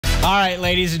All right,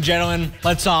 ladies and gentlemen,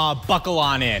 let's buckle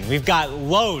on in. We've got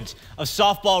loads of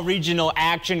softball regional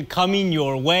action coming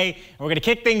your way. And we're going to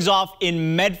kick things off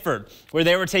in Medford, where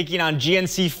they were taking on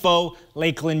GNC foe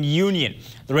Lakeland Union.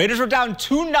 The Raiders were down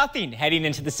 2-0 heading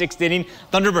into the 6th inning.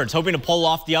 Thunderbirds hoping to pull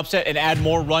off the upset and add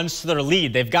more runs to their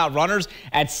lead. They've got runners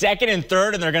at 2nd and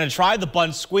 3rd, and they're going to try the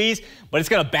bunt squeeze, but it's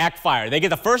going to backfire. They get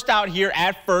the first out here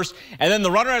at 1st, and then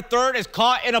the runner at 3rd is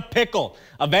caught in a pickle.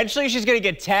 Eventually, she's going to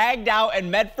get tagged out, and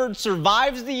Medford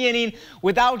survives the inning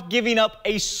without giving up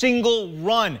a single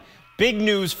run. Big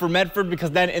news for Medford,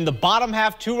 because then in the bottom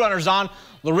half, 2 runners on,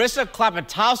 Larissa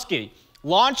Klapatowski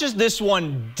launches this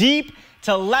one deep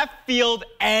to left field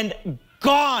and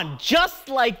gone. Just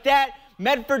like that,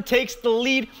 Medford takes the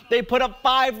lead. They put up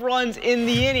 5 runs in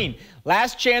the inning.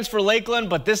 Last chance for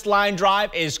Lakeland, but this line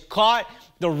drive is caught.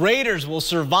 The Raiders will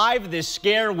survive this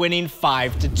scare, winning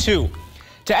 5-2.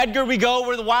 To Edgar we go,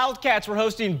 where the Wildcats were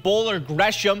hosting Bowler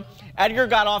Gresham. Edgar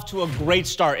got off to a great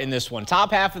start in this one.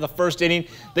 Top half of the 1st inning,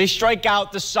 they strike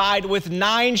out the side with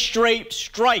 9 straight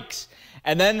strikes.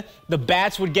 And then the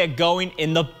bats would get going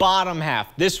in the bottom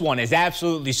half. This one is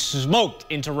absolutely smoked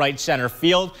into right center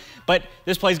field. But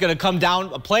this play is going to come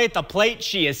down, a play at the plate.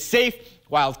 She is safe.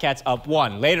 Wildcats up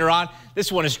 1. Later on,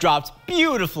 this one is dropped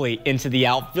beautifully into the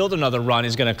outfield. Another run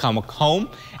is going to come home.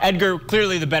 Edgar,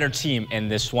 clearly the better team in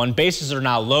this one. Bases are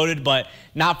now loaded, but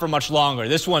not for much longer.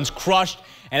 This one's crushed,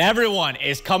 and everyone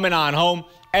is coming on home.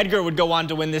 Edgar would go on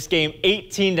to win this game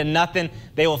 18-0.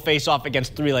 They will face off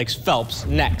against Three Lakes Phelps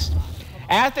next.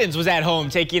 Athens was at home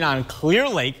taking on Clear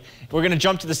Lake. We're going to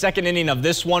jump to the 2nd inning of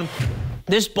this one.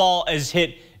 This ball is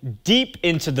hit deep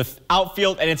into the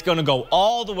outfield, and it's going to go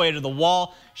all the way to the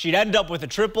wall. She'd end up with a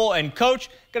triple, and coach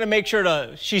going to make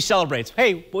sure she celebrates.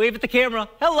 Hey, wave at the camera.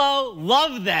 Hello.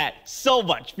 Love that so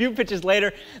much. Few pitches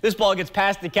later, this ball gets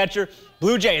past the catcher.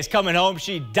 Blue Jay is coming home.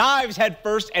 She dives head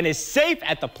first and is safe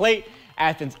at the plate.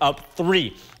 Athens up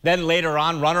 3. Then later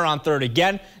on, runner on 3rd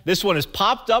again. This one is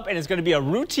popped up, and it's going to be a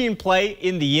routine play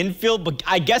in the infield, but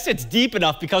I guess it's deep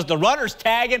enough because the runner's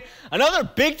tagging. Another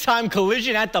big-time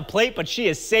collision at the plate, but she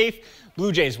is safe.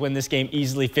 Blue Jays win this game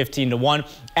easily 15-1.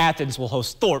 Athens will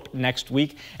host Thorpe next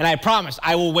week, and I promise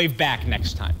I will wave back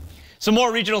next time. Some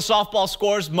more regional softball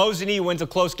scores. Mosinee wins a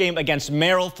close game against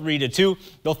Merrill 3-2.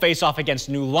 They'll face off against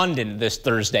New London this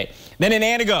Thursday. Then in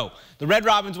Antigo, the Red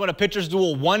Robins win a pitcher's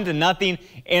duel 1-0.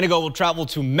 Antigo will travel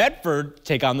to Medford to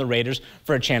take on the Raiders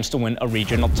for a chance to win a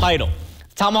regional title.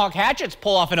 The Tomahawk Hatchets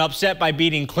pull off an upset by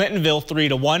beating Clintonville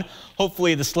 3-1.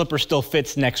 Hopefully the slipper still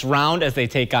fits next round as they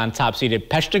take on top-seeded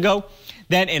Peshtigo.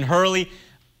 Then in Hurley,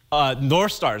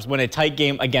 North Stars win a tight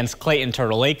game against Clayton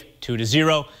Turtle Lake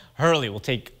 2-0. Hurley will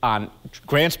take on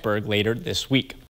Grantsburg later this week.